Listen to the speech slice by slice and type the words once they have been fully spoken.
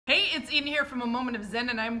it's Ian here from A Moment of Zen,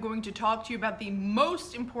 and I'm going to talk to you about the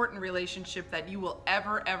most important relationship that you will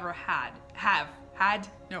ever have.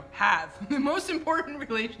 The most important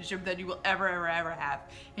relationship that you will ever have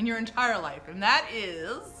in your entire life, and that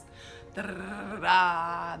is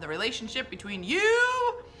the relationship between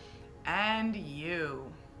you and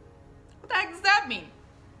you. What the heck does that mean?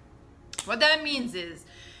 What that means is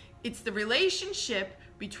it's the relationship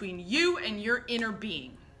between you and your inner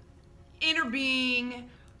being. Inner being,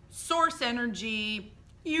 source energy,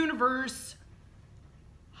 universe,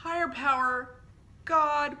 higher power,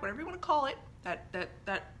 God, whatever you want to call it,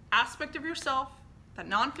 that aspect of yourself, that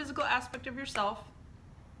non-physical aspect of yourself.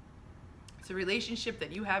 It's a relationship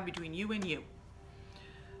that you have between you and you.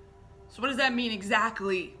 So what does that mean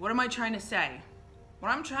exactly? What am I trying to say?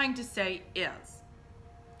 What I'm trying to say is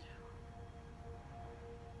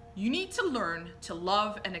you need to learn to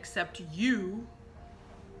love and accept you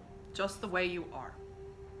just the way you are.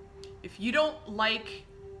 If you don't like,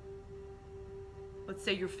 let's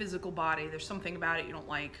say, your physical body, there's something about it you don't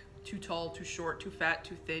like, too tall, too short, too fat,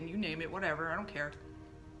 too thin, you name it, whatever, I don't care,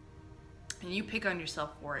 and you pick on yourself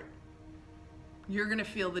for it, you're gonna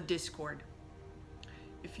feel the discord.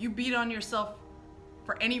 If you beat on yourself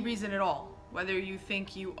for any reason at all, whether you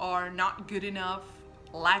think you are not good enough,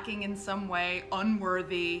 lacking in some way,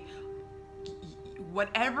 unworthy,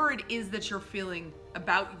 whatever it is that you're feeling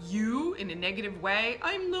about you in a negative way,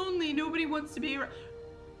 I'm lonely, nobody wants to be around.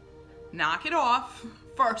 Knock it off.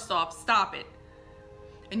 First off, stop it.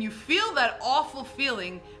 And you feel that awful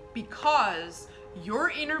feeling because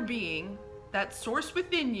your inner being, that source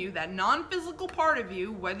within you, that non-physical part of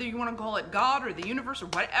you, whether you want to call it God or the universe or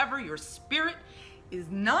whatever, your spirit is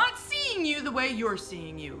not seeing you the way you're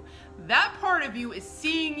seeing you. That part of you is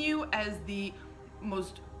seeing you as the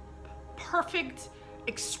most perfect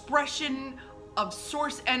expression of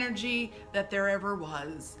source energy that there ever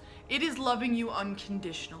was. It is loving you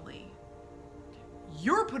unconditionally.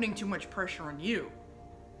 You're putting too much pressure on you,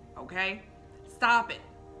 okay? Stop it.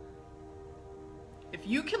 If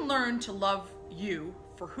you can learn to love you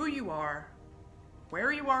for who you are,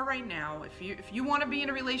 where you are right now, if you want to be in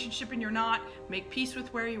a relationship and you're not, make peace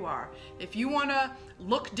with where you are. If you want to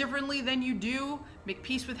look differently than you do, make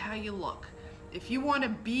peace with how you look. If you want to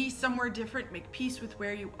be somewhere different, make peace with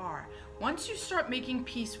where you are. Once you start making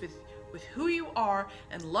peace with who you are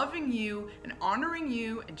and loving you and honoring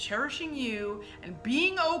you and cherishing you and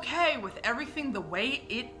being okay with everything the way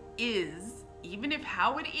it is, even if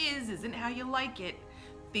how it is isn't how you like it,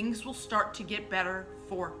 things will start to get better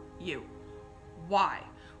for you. Why?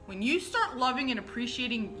 When you start loving and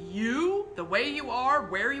appreciating you the way you are,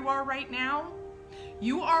 where you are right now,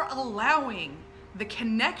 you are allowing the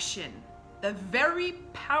connection, the very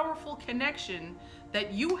powerful connection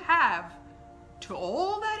that you have to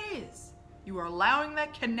all that is. You are allowing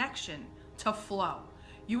that connection to flow.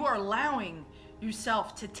 You are allowing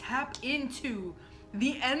yourself to tap into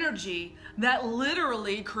the energy that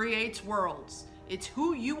literally creates worlds. It's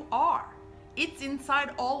who you are. It's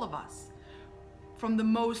inside all of us. From the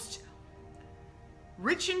most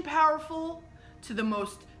rich and powerful to the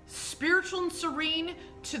most spiritual and serene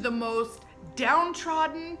to the most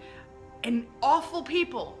downtrodden and awful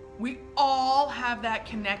people, we all have that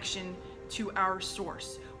connection to our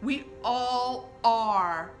source. We all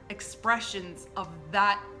are expressions of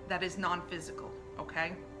that is non-physical,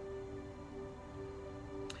 okay?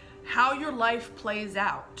 How your life plays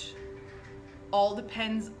out all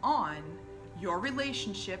depends on your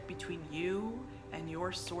relationship between you and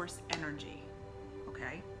your source energy,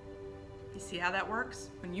 okay? You see how that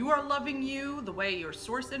works? When you are loving you the way your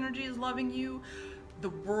source energy is loving you, the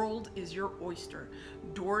world is your oyster.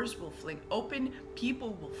 Doors will fling open,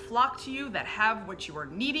 people will flock to you that have what you are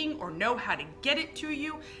needing or know how to get it to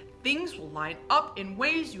you. Things will line up in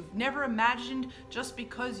ways you've never imagined just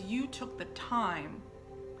because you took the time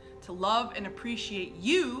to love and appreciate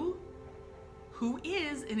you, who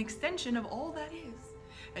is an extension of all that is.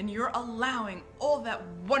 And you're allowing all that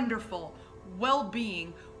wonderful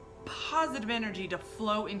well-being, positive energy to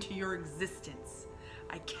flow into your existence.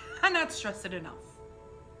 I cannot stress it enough.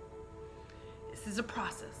 This is a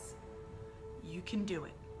process. You can do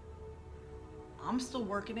it. I'm still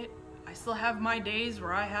working it. I still have my days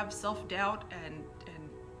where I have self-doubt and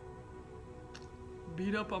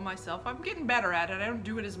beat up on myself. I'm getting better at it. I don't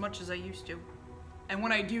do it as much as I used to. And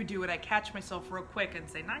when I do it, I catch myself real quick and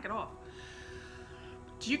say, knock it off.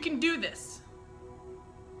 But you can do this.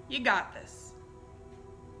 You got this.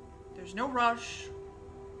 There's no rush.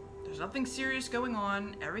 There's nothing serious going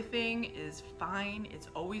on. Everything is fine. It's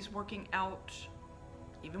always working out.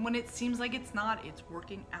 Even when it seems like it's not, it's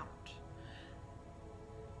working out.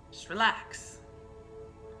 Just relax.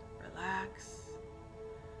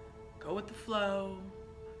 with the flow,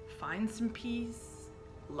 find some peace,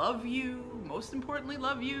 love you, most importantly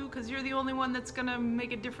love you, because you're the only one that's gonna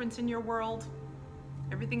make a difference in your world.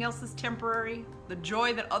 Everything else is temporary. The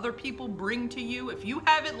joy that other people bring to you, if you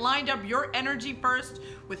haven't lined up your energy first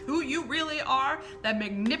with who you really are, that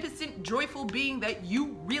magnificent, joyful being that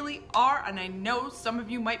you really are, and I know some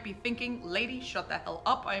of you might be thinking, lady, shut the hell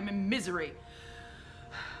up, I am in misery.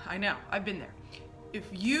 I know, I've been there. If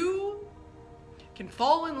you can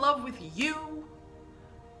fall in love with you,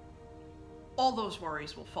 all those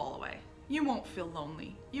worries will fall away. You won't feel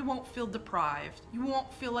lonely. You won't feel deprived. You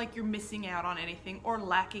won't feel like you're missing out on anything or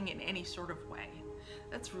lacking in any sort of way.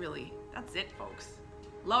 That's it, folks.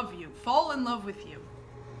 Love you. Fall in love with you.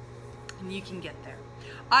 And you can get there.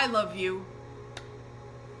 I love you.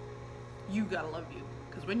 You gotta love you.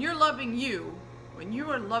 Because when you're loving you, when you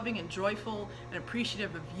are loving and joyful and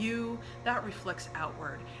appreciative of you, that reflects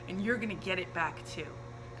outward. And you're gonna get it back too.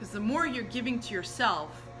 Because the more you're giving to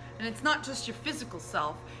yourself, and it's not just your physical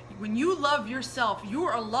self. When you love yourself, you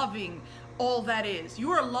are loving all that is.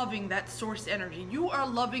 You are loving that source energy. You are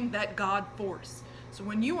loving that God force. So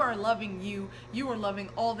when you are loving you, you are loving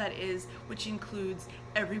all that is, which includes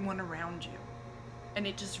everyone around you. And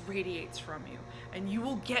it just radiates from you. And you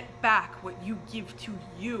will get back what you give to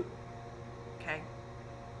you. Okay?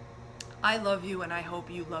 I love you, and I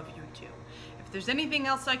hope you love you too. If there's anything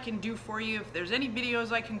else I can do for you, if there's any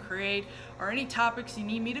videos I can create, or any topics you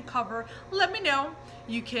need me to cover, let me know.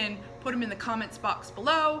 You can put them in the comments box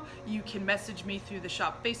below. You can message me through the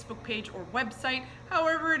shop Facebook page or website.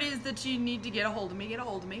 However it is that you need to get a hold of me,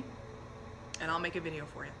 and I'll make a video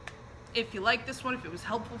for you. If you like this one, if it was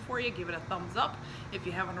helpful for you, give it a thumbs up. If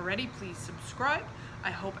you haven't already, please subscribe.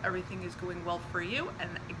 I hope everything is going well for you. And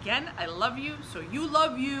again, I love you, so you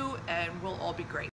love you, and we'll all be great.